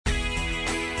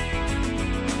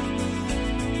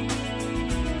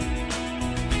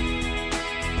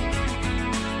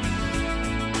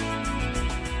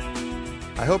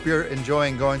I hope you're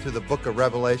enjoying going through the book of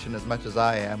Revelation as much as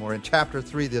I am. We're in chapter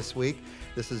 3 this week.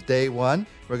 This is day 1.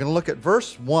 We're going to look at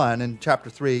verse 1 in chapter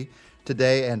 3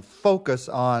 today and focus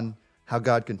on how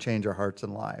God can change our hearts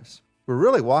and lives. We're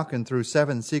really walking through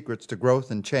 7 secrets to growth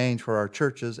and change for our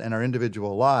churches and our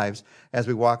individual lives as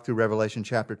we walk through Revelation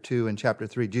chapter 2 and chapter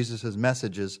 3, Jesus'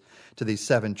 messages to these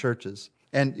 7 churches.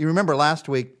 And you remember last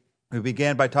week, we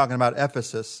began by talking about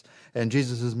Ephesus and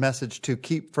Jesus' message to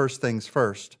keep first things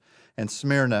first. And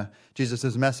Smyrna,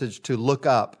 Jesus' message to look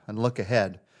up and look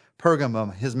ahead.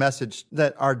 Pergamum, his message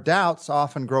that our doubts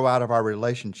often grow out of our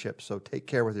relationships, so take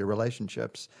care with your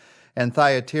relationships. And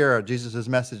Thyatira, Jesus'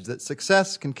 message that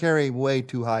success can carry way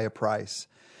too high a price.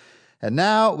 And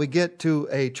now we get to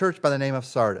a church by the name of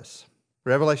Sardis.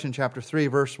 Revelation chapter 3,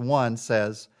 verse 1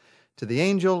 says, "To the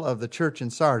angel of the church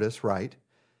in Sardis write,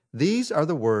 These are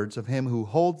the words of him who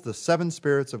holds the 7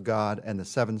 spirits of God and the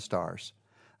 7 stars.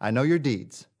 I know your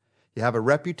deeds. You have a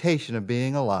reputation of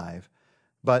being alive,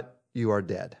 but you are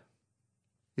dead."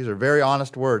 These are very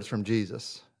honest words from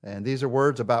Jesus. And these are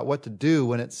words about what to do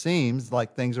when it seems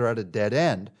like things are at a dead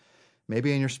end.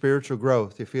 Maybe in your spiritual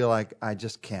growth, you feel like, I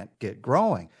just can't get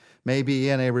growing. Maybe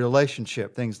in a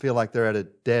relationship, things feel like they're at a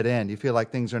dead end. You feel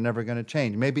like things are never going to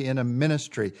change. Maybe in a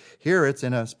ministry. Here it's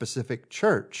in a specific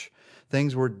church.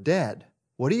 Things were dead.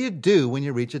 What do you do when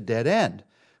you reach a dead end?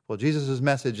 Well, Jesus'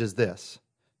 message is this.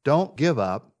 Don't give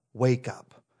up. Wake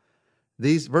up.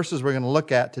 These verses we're going to look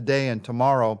at today and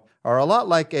tomorrow are a lot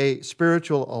like a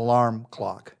spiritual alarm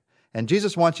clock. And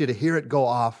Jesus wants you to hear it go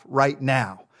off right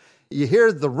now. You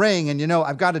hear the ring and you know,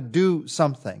 I've got to do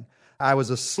something. I was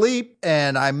asleep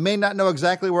and I may not know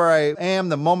exactly where I am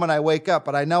the moment I wake up,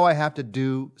 but I know I have to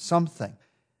do something.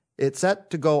 It's set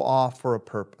to go off for a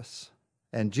purpose.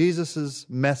 And Jesus'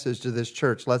 message to this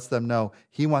church lets them know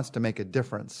he wants to make a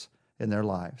difference in their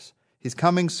lives. He's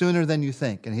coming sooner than you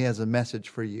think, and he has a message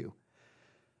for you.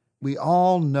 We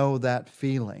all know that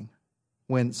feeling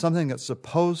when something that's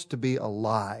supposed to be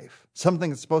alive, something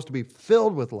that's supposed to be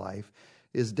filled with life,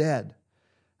 is dead.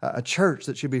 A church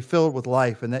that should be filled with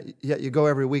life, and that yet you go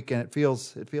every week and it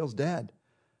feels dead.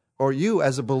 Or you,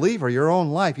 as a believer, your own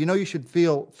life, you know you should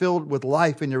feel filled with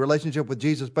life in your relationship with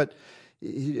Jesus, but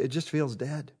it just feels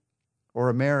dead. Or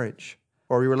a marriage,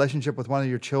 or your relationship with one of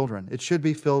your children. It should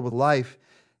be filled with life,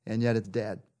 and yet it's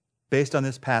dead. Based on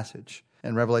this passage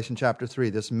in Revelation chapter 3,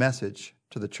 this message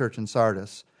to the church in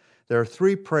Sardis, there are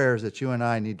 3 prayers that you and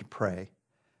I need to pray.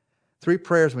 3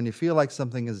 prayers when you feel like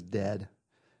something is dead,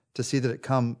 to see that it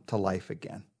come to life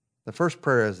again. The first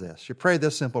prayer is this. You pray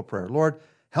this simple prayer. Lord,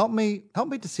 help me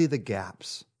to see the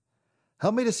gaps.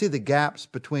 Help me to see the gaps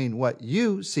between what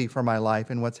you see for my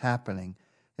life and what's happening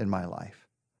in my life.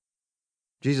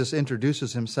 Jesus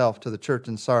introduces himself to the church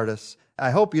in Sardis. I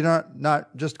hope you're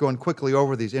not just going quickly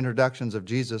over these introductions of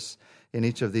Jesus in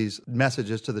each of these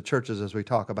messages to the churches as we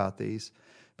talk about these,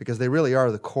 because they really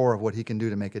are the core of what he can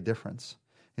do to make a difference.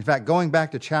 In fact, going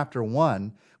back to chapter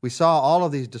 1, we saw all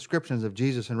of these descriptions of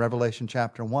Jesus in Revelation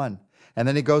chapter 1. And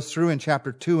then he goes through in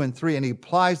chapter 2 and 3, and he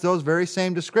applies those very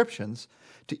same descriptions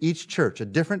to each church, a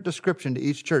different description to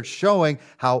each church, showing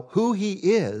how who he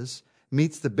is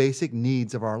meets the basic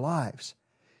needs of our lives.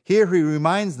 Here he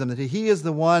reminds them that he is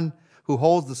the one who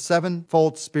holds the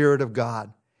 7-fold Spirit of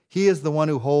God. He is the one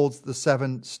who holds the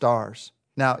 7 stars.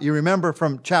 Now, you remember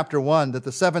from chapter 1 that the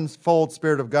 7-fold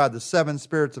Spirit of God, the 7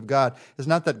 spirits of God, is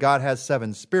not that God has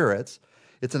 7 spirits.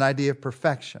 It's an idea of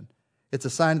perfection. It's a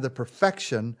sign of the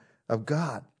perfection of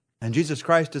God. And Jesus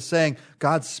Christ is saying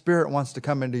God's Spirit wants to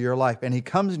come into your life, and he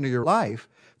comes into your life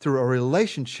through a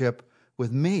relationship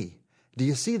with me. Do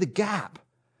you see the gap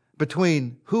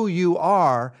between who you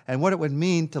are and what it would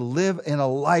mean to live in a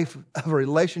life of a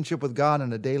relationship with God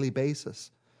on a daily basis?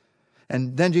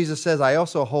 And then Jesus says, I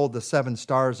also hold the 7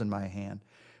 stars in my hand.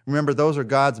 Remember, those are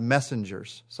God's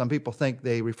messengers. Some people think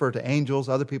they refer to angels.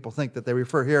 Other people think that they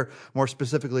refer here more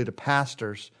specifically to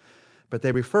pastors. But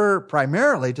they refer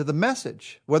primarily to the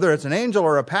message. Whether it's an angel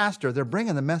or a pastor, they're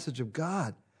bringing the message of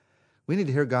God. We need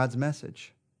to hear God's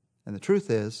message. And the truth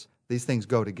is, these things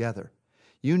go together.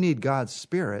 You need God's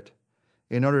Spirit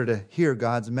in order to hear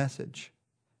God's message.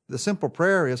 The simple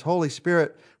prayer is, Holy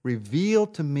Spirit, reveal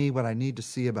to me what I need to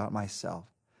see about myself.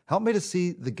 Help me to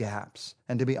see the gaps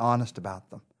and to be honest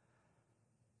about them.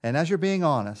 And as you're being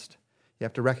honest, you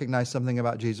have to recognize something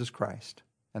about Jesus Christ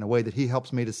and a way that he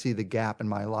helps me to see the gap in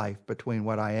my life between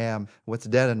what I am, what's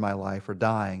dead in my life or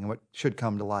dying, and what should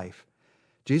come to life.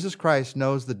 Jesus Christ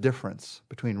knows the difference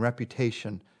between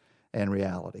reputation and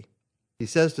reality. He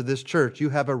says to this church, you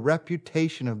have a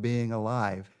reputation of being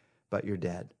alive, but you're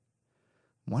dead.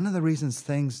 One of the reasons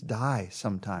things die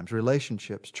sometimes,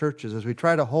 relationships, churches, is we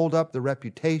try to hold up the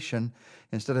reputation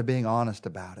instead of being honest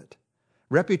about it.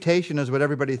 Reputation is what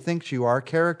everybody thinks you are.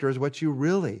 Character is what you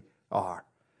really are.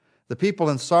 The people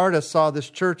in Sardis saw this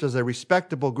church as a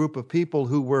respectable group of people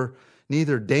who were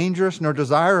neither dangerous nor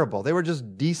desirable. They were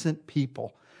just decent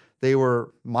people. They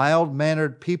were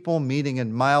mild-mannered people meeting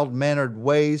in mild-mannered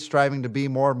ways, striving to be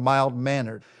more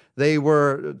mild-mannered. They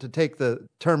were, to take the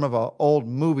term of an old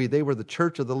movie, they were the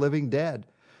church of the living dead.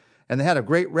 And they had a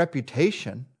great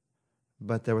reputation,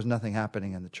 but there was nothing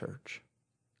happening in the church.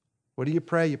 What do you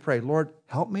pray? You pray, Lord,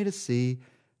 help me to see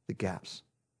the gaps.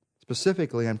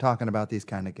 Specifically, I'm talking about these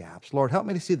kind of gaps. Lord, help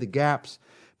me to see the gaps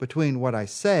between what I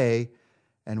say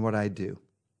and what I do.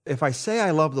 If I say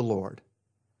I love the Lord,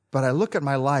 but I look at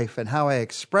my life and how I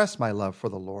express my love for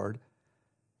the Lord,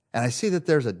 and I see that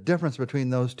there's a difference between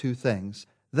those two things,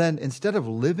 then instead of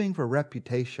living for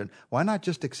reputation, why not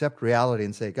just accept reality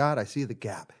and say, God, I see the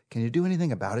gap. Can you do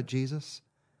anything about it, Jesus?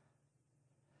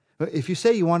 If you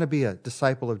say you want to be a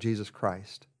disciple of Jesus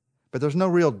Christ, but there's no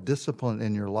real discipline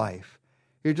in your life,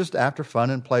 you're just after fun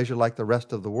and pleasure like the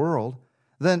rest of the world,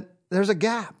 then there's a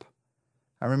gap.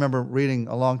 I remember reading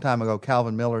a long time ago,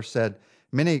 Calvin Miller said,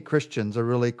 many Christians are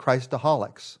really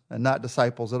Christaholics and not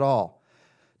disciples at all.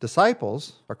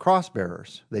 Disciples are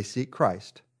cross-bearers. They seek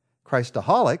Christ.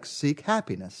 Christaholics seek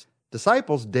happiness.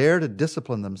 Disciples dare to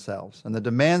discipline themselves, and the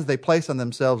demands they place on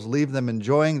themselves leave them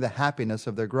enjoying the happiness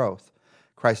of their growth.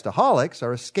 Christaholics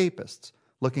are escapists,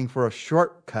 looking for a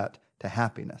shortcut to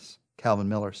happiness. Calvin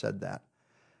Miller said that.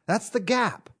 That's the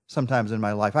gap sometimes in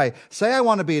my life. I say I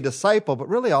want to be a disciple, but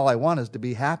really all I want is to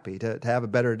be happy, to have a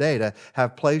better day, to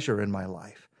have pleasure in my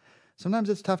life. Sometimes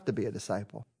it's tough to be a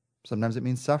disciple. Sometimes it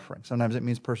means suffering. Sometimes it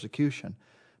means persecution.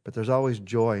 But there's always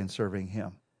joy in serving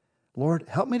Him. Lord,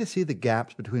 help me to see the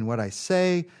gaps between what I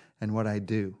say and what I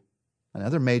do.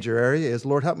 Another major area is,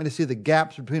 Lord, help me to see the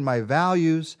gaps between my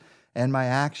values and my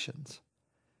actions.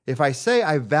 If I say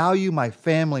I value my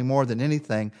family more than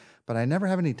anything, but I never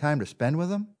have any time to spend with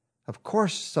them, of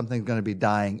course something's going to be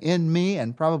dying in me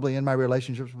and probably in my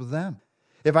relationships with them.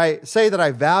 If I say that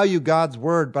I value God's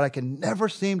Word, but I can never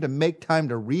seem to make time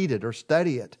to read it or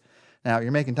study it. Now,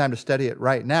 you're making time to study it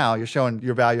right now. You're showing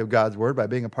your value of God's Word by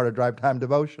being a part of Drive Time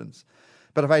Devotions.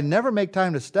 But if I never make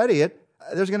time to study it,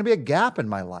 there's going to be a gap in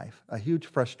my life, a huge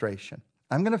frustration.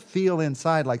 I'm going to feel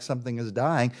inside like something is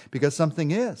dying because something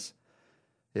is.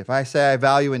 If I say I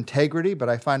value integrity, but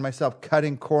I find myself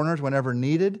cutting corners whenever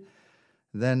needed,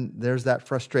 then there's that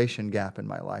frustration gap in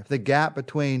my life, the gap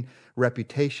between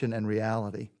reputation and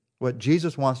reality, what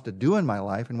Jesus wants to do in my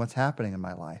life and what's happening in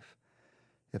my life.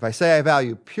 If I say I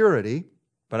value purity,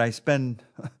 but I spend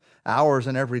hours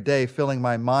in every day filling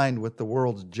my mind with the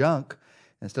world's junk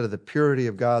instead of the purity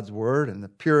of God's Word and the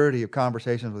purity of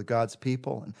conversations with God's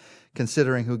people and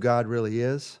considering who God really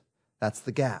is, that's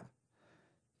the gap.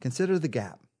 Consider the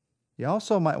gap. You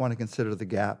also might want to consider the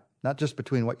gap, not just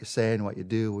between what you say and what you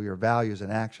do, your values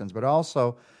and actions, but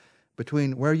also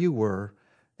between where you were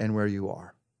and where you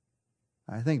are.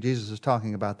 I think Jesus is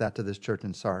talking about that to this church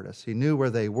in Sardis. He knew where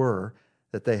they were,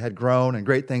 that they had grown and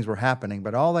great things were happening,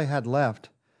 but all they had left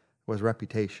was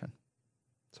reputation.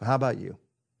 So how about you?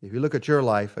 If you look at your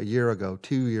life a year ago,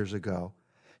 2 years ago,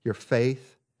 your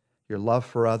faith, your love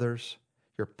for others,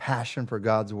 your passion for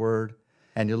God's Word,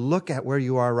 and you look at where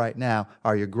you are right now,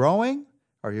 are you growing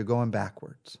or are you going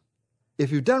backwards?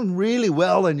 If you've done really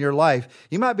well in your life,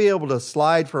 you might be able to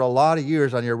slide for a lot of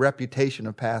years on your reputation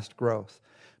of past growth.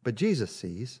 But Jesus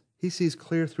sees. He sees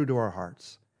clear through to our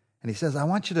hearts. And He says, I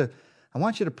want you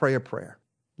to pray a prayer.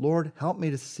 Lord, help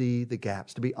me to see the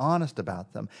gaps, to be honest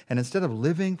about them. And instead of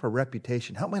living for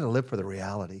reputation, help me to live for the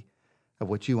reality of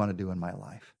what you want to do in my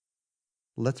life.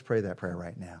 Let's pray that prayer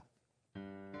right now.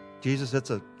 Jesus, it's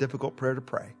a difficult prayer to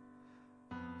pray,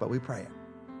 but we pray it.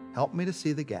 Help me to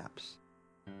see the gaps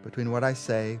between what I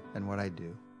say and what I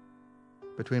do,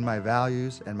 between my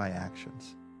values and my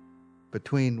actions,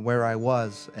 between where I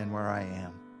was and where I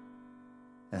am.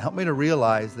 And help me to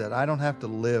realize that I don't have to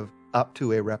live up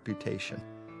to a reputation.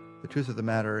 The truth of the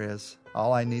matter is,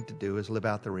 all I need to do is live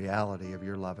out the reality of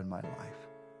your love in my life.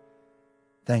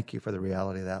 Thank you for the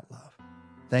reality of that love.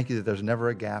 Thank you that there's never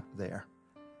a gap there.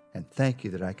 And thank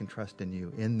you that I can trust in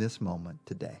you in this moment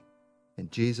today. In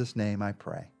Jesus' name I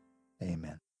pray.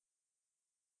 Amen.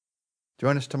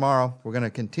 Join us tomorrow. We're going to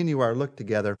continue our look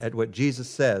together at what Jesus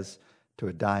says to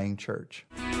a dying church.